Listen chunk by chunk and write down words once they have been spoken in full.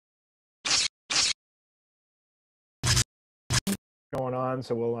going on,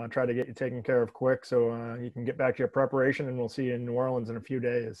 so we'll try to get you taken care of quick so you can get back to your preparation, and we'll see you in New Orleans in a few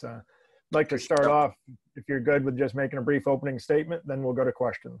days. I'd like to start off, if you're good with just making a brief opening statement, then we'll go to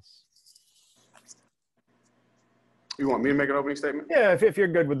questions. You want me to make an opening statement? Yeah, if you're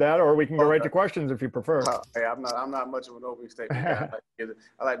good with that, or we can go right to questions if you prefer. Hey, I'm not much of an opening statement guy.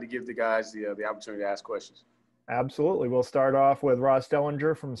 I like to give the guys the opportunity to ask questions. Absolutely. We'll start off with Ross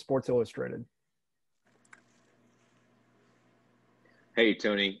Dellinger from Sports Illustrated. Hey,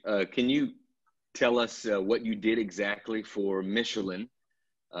 Tony, can you tell us what you did exactly for Michelin,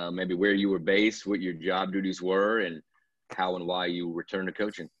 maybe where you were based, what your job duties were, and how and why you returned to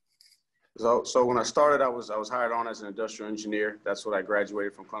coaching? So when I started, I was hired on as an industrial engineer. That's what I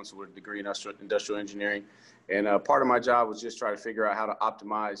graduated from Clemson with a degree in industrial engineering. And part of my job was just try to figure out how to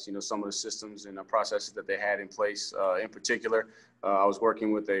optimize, some of the systems and the processes that they had in place. In particular, I was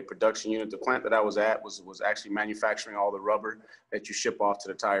working with a production unit. The plant that I was at was actually manufacturing all the rubber that you ship off to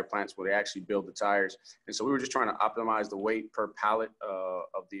the tire plants where they actually build the tires. And so we were just trying to optimize the weight per pallet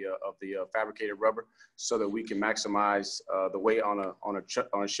of the fabricated rubber so that we can maximize the weight on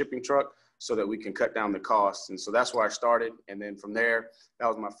a shipping truck, so that we can cut down the costs. And so that's where I started. And then from there, that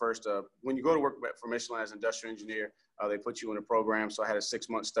was my first, when you go to work for Michelin as an industrial engineer, they put you in a program. So I had a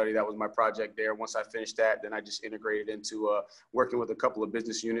 6-month study. That was my project there. Once I finished that, then I just integrated into working with a couple of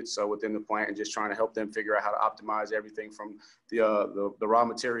business units within the plant and just trying to help them figure out how to optimize everything from the raw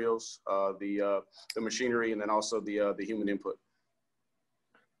materials, the machinery, and then also the human input.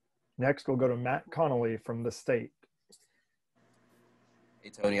 Next, we'll go to Matt Connolly from The State. Hey,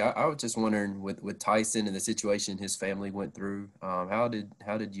 Tony, I was just wondering with Tyson and the situation his family went through, how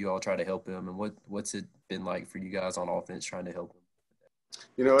did you all try to help him, and what's it been like for you guys on offense trying to help him?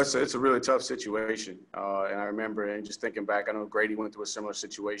 It's a really tough situation. And I remember, and just thinking back, I know Grady went through a similar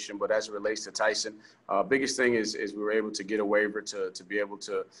situation, but as it relates to Tyson, biggest thing is we were able to get a waiver to be able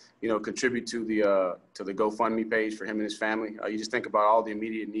to, contribute to the GoFundMe page for him and his family. You just think about all the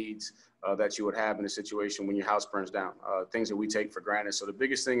immediate needs that you would have in a situation when your house burns down, things that we take for granted. So the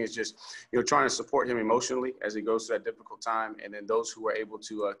biggest thing is just, trying to support him emotionally as he goes through that difficult time. And then those who are able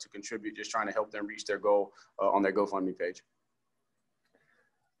to contribute, just trying to help them reach their goal on their GoFundMe page.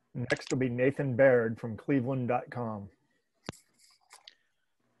 Next will be Nathan Baird from Cleveland.com.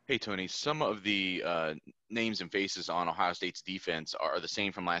 Hey, Tony, some of the names and faces on Ohio State's defense are the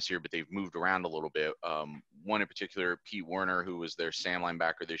same from last year, but they've moved around a little bit. One in particular, Pete Werner, who was their Sam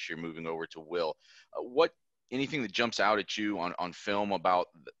linebacker this year, moving over to Will. Anything that jumps out at you on film about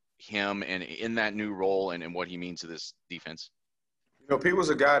him and in that new role and what he means to this defense? Pete was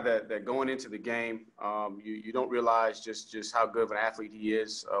a guy that going into the game, you don't realize just how good of an athlete he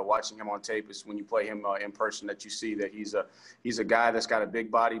is. Watching him on tape is when you play him in person that you see that he's a guy that's got a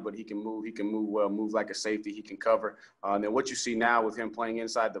big body, but he can move well, move like a safety. He can cover. And then what you see now with him playing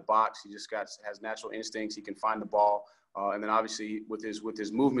inside the box, he just has natural instincts. He can find the ball. And then obviously with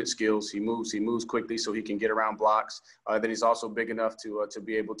his movement skills, he moves quickly so he can get around blocks. Then he's also big enough to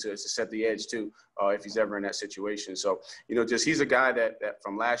be able to set the edge too, if he's ever in that situation. So, he's a guy that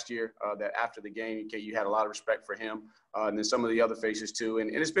from last year that after the game, you had a lot of respect for him. And then some of the other faces too.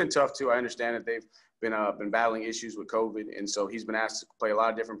 And it's been tough too. I understand that they've been battling issues with COVID. And so he's been asked to play a lot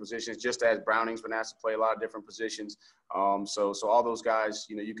of different positions, just as Browning's been asked to play a lot of different positions. So all those guys,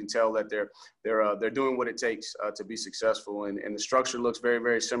 you can tell that they're doing what it takes to be successful. And the structure looks very,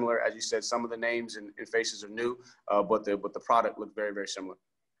 very similar. As you said, some of the names and faces are new, but the product looked very, very similar.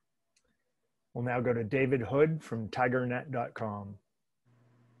 We'll now go to David Hood from TigerNet.com.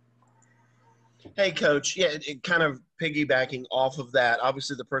 Hey, Coach. Yeah, it kind of piggybacking off of that.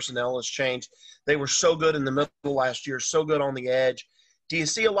 Obviously, the personnel has changed. They were so good in the middle last year, so good on the edge. Do you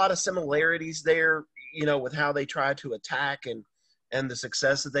see a lot of similarities there, with how they try to attack and the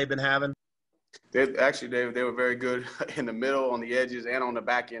success that they've been having? They were very good in the middle, on the edges, and on the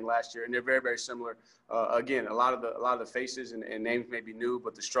back end last year, and they're very, very similar. Again, a lot of the faces and names may be new,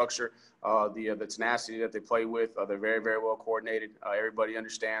 but the structure, the tenacity that they play with, they're very, very well coordinated. Everybody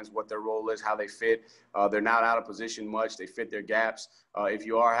understands what their role is, how they fit. They're not out of position much. They fit their gaps. If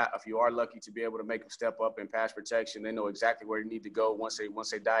you are lucky to be able to make them step up in pass protection, they know exactly where they need to go. Once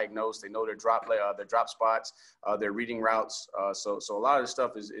they diagnose, they know their drop spots, their reading routes. So a lot of the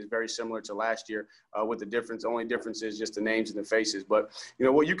stuff is very similar to last year. With the only difference is just the names and the faces. But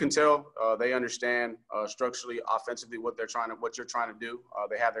what you can tell, they understand structurally, offensively, what you're trying to do.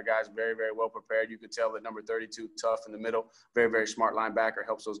 They have their guys very, very well prepared. You could tell that number 32, tough in the middle, very, very smart linebacker,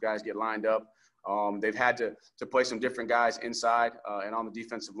 helps those guys get lined up. They've had to play some different guys inside and on the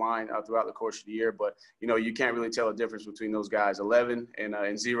defensive line throughout the course of the year. But, you can't really tell a difference between those guys, 11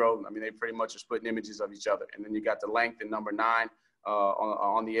 and 0. I mean, they pretty much are splitting images of each other. And then you got the length in number 9.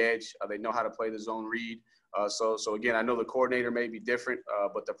 on the edge. They know how to play the zone read. So again, I know the coordinator may be different,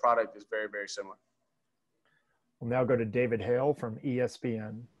 but the product is very, very similar. We'll now go to David Hale from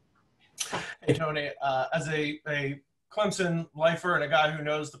ESPN. Hey, Tony, as a Clemson lifer and a guy who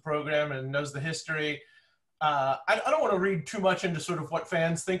knows the program and knows the history, I don't want to read too much into sort of what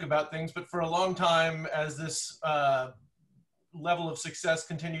fans think about things, but for a long time, as this level of success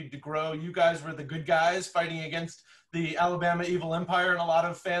continued to grow, you guys were the good guys fighting against the Alabama evil empire in a lot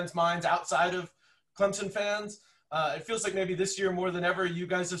of fans' minds outside of Clemson fans. It feels like maybe this year more than ever, you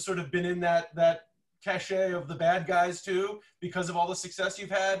guys have sort of been in that cachet of the bad guys too, because of all the success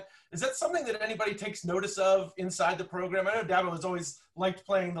you've had. Is that something that anybody takes notice of inside the program? I know Dabo has always liked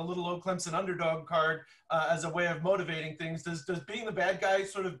playing the little old Clemson underdog card as a way of motivating things. Does being the bad guy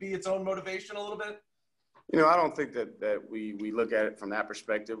sort of be its own motivation a little bit? I don't think that we look at it from that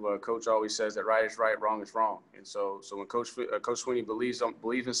perspective. Coach always says that right is right, wrong is wrong. And so when Coach Sweeney believes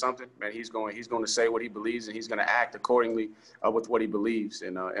in something, man, he's going to say what he believes, and he's going to act accordingly with what he believes.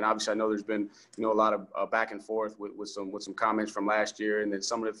 And obviously, I know there's been a lot of back and forth with some comments from last year, and then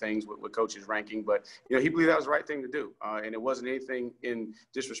some of the things with Coach's ranking. But he believed that was the right thing to do, and it wasn't anything in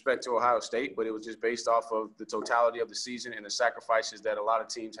disrespect to Ohio State, but it was just based off of the totality of the season and the sacrifices that a lot of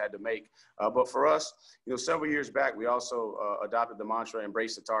teams had to make. But for us, several years back, we also adopted the mantra,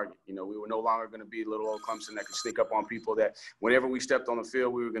 embrace the target. We were no longer going to be little old Clemson that could sneak up on people, that whenever we stepped on the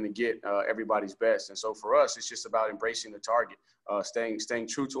field, we were going to get everybody's best. And so for us, it's just about embracing the target, staying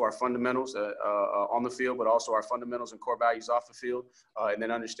true to our fundamentals on the field, but also our fundamentals and core values off the field. And then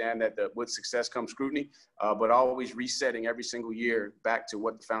understand that with success comes scrutiny, but always resetting every single year back to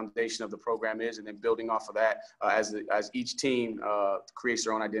what the foundation of the program is, and then building off of that as each team creates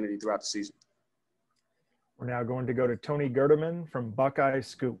their own identity throughout the season. We're now going to go to Tony Gerdeman from Buckeye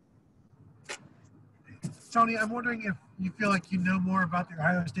Scoop. Tony, I'm wondering if you feel like you know more about the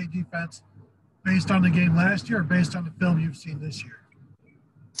Ohio State defense based on the game last year or based on the film you've seen this year?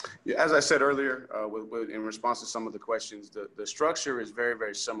 Yeah, as I said earlier, in response to some of the questions, the structure is very,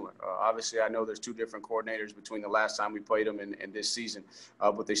 very similar. Obviously, I know there's two different coordinators between the last time we played them and this season,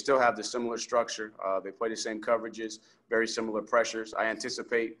 but they still have the similar structure. They play the same coverages, very similar pressures. I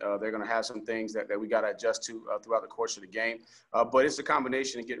anticipate they're going to have some things that we got to adjust to throughout the course of the game. But it's a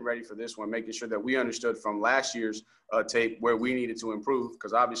combination of getting ready for this one, making sure that we understood from last year's tape where we needed to improve,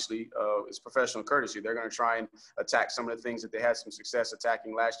 because obviously it's professional courtesy. They're going to try and attack some of the things that they had some success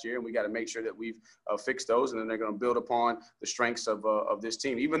attacking last year, and we got to make sure that we've fixed those, and then they're going to build upon the strengths of this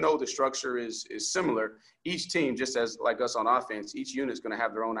team. Even though the structure is similar, each team, just as like us on offense, each unit is going to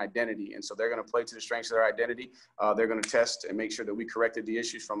have their own identity, and so they're going to play to the strengths of their identity. They're going to test and make sure that we corrected the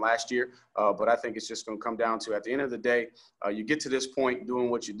issues from last year, but I think it's just going to come down to, at the end of the day, you get to this point doing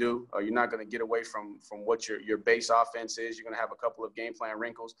what you do. You're not going to get away from what your base offense is. You're going to have a couple of game plan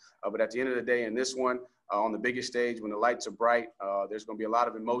wrinkles, but at the end of the day, in this one, on the biggest stage, when the lights are bright, there's going to be a lot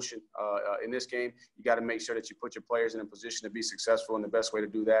of emotion in this game. You got to make sure that you put your players in a position to be successful, and the best way to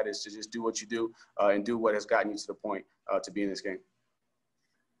do that is to just do what you do and do what has gotten you to the point to be in this game.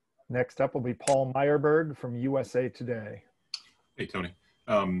 Next up will be Paul Meyerberg from USA Today. Hey, Tony.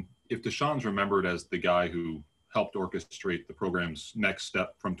 If Deshaun's remembered as the guy who helped orchestrate the program's next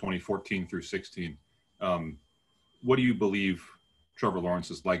step from 2014 through 16, what do you believe Trevor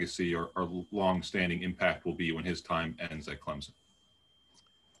Lawrence's legacy or long-standing impact will be when his time ends at Clemson?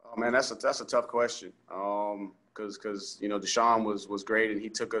 Oh man, that's a tough question. Because Deshaun was great, and he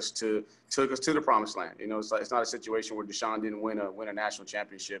took us to the promised land. It's not a situation where Deshaun didn't win a national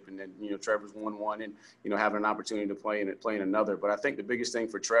championship, and then Trevor's won one, and having an opportunity to play in another. But I think the biggest thing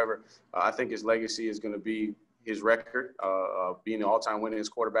for Trevor, I think his legacy is going to be his record, being the all-time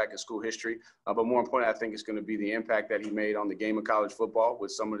winningest quarterback in school history. But more importantly, I think it's going to be the impact that he made on the game of college football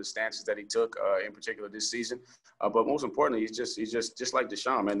with some of the stances that he took, in particular this season. But most importantly, he's just like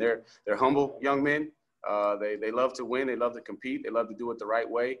Deshaun, man. They're humble young men. They love to win. They love to compete. They love to do it the right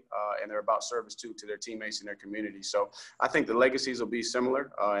way. And they're about service too to their teammates and their community. So I think the legacies will be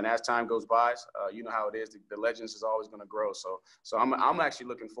similar. And as time goes by, you know how it is. The legends is always going to grow. So I'm actually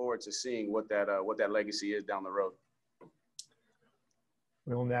looking forward to seeing what that legacy is down the road.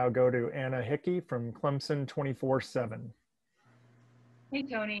 We'll now go to Anna Hickey from Clemson 24/7. Hey,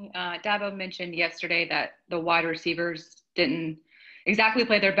 Tony. Dabo mentioned yesterday that the wide receivers didn't exactly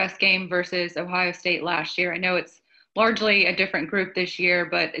play their best game versus Ohio State last year. I know it's largely a different group this year,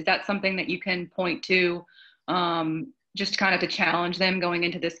 but is that something that you can point to just kind of to challenge them going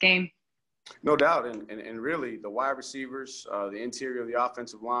into this game? No doubt, and really the wide receivers, the interior of the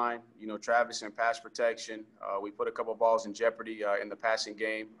offensive line, Travis in pass protection. We put a couple balls in jeopardy in the passing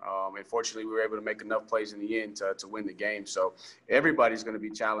game. And fortunately, we were able to make enough plays in the end to win the game. So everybody's going to be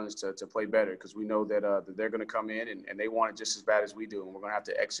challenged to play better because we know that they're going to come in and they want it just as bad as we do, and we're going to have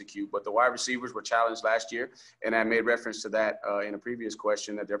to execute. But the wide receivers were challenged last year, and I made reference to that in a previous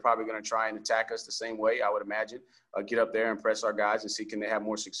question that they're probably going to try and attack us the same way, I would imagine. Get up there and press our guys and see can they have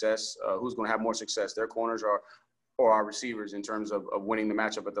more success. Who's going to have more success, their corners or our receivers, in terms of winning the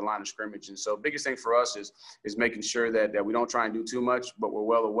matchup at the line of scrimmage. And so biggest thing for us is making sure that we don't try and do too much, but we're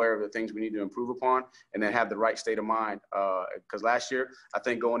well aware of the things we need to improve upon and then have the right state of mind. Because last year, I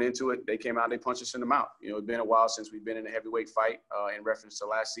think going into it, they came out, they punched us in the mouth. It's been a while since we've been in a heavyweight fight in reference to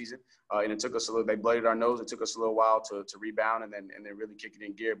last season. And it took us they bladed our nose. It took us a little while to rebound and then really kick it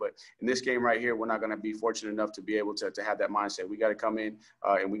in gear. But in this game right here, we're not going to be fortunate enough to be able to have that mindset. We got to come in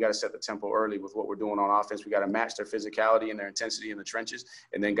and we got to set the tempo early with what we're doing on offense. We got to match their physicality and their intensity in the trenches.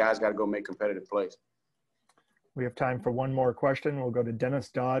 And then guys got to go make competitive plays. We have time for one more question. We'll go to Dennis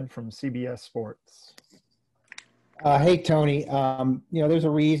Dodd from CBS Sports. Hey, Tony. There's a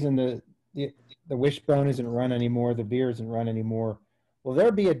reason the wishbone isn't run anymore. The beer isn't run anymore. Will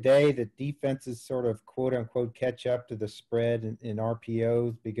there be a day that defenses sort of quote unquote catch up to the spread in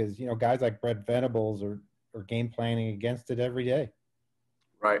RPOs? Because, guys like Brett Venables are game planning against it every day.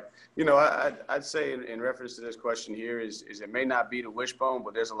 Right. I'd say in reference to this question here is it may not be the wishbone,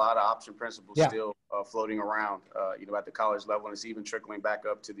 but there's a lot of option principles still floating around, at the college level, and it's even trickling back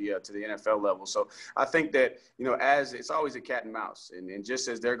up to the NFL level. So I think that, as it's always a cat and mouse, and just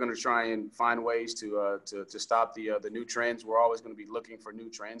as they're going to try and find ways to stop the new trends, we're always going to be looking for new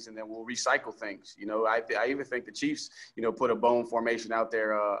trends, and then we'll recycle things. I even think the Chiefs, put a bone formation out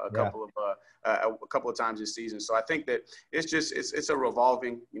there a couple of times this season. So I think that it's a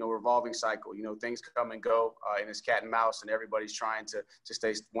revolving cycle. Things come and go, and it's cat and mouse, and everybody's trying to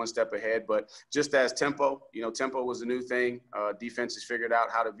stay one step ahead. But just as tempo was a new thing. Defense has figured out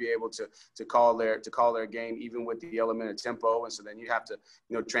how to be able to call their game, even with the element of tempo. And so then you have to,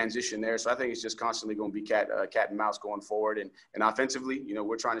 transition there. So I think it's just constantly going to be cat and mouse going forward. And offensively,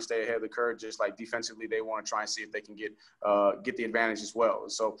 we're trying to stay ahead of the curve, just like defensively, they want to try and see if they can get the advantage as well.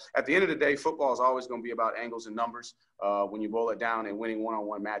 So at the end of the day, football is always going to be about angles and numbers when you boil it down and winning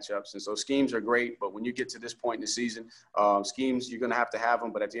one-on-one matchups. And so schemes are great, but when you get to this point in the season, schemes, you're going to have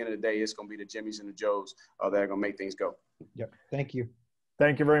them. But at the end of the day, it's going to be the Jimmys and the Joes that are going to make things go. Yep. Thank you.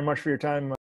 Thank you very much for your time.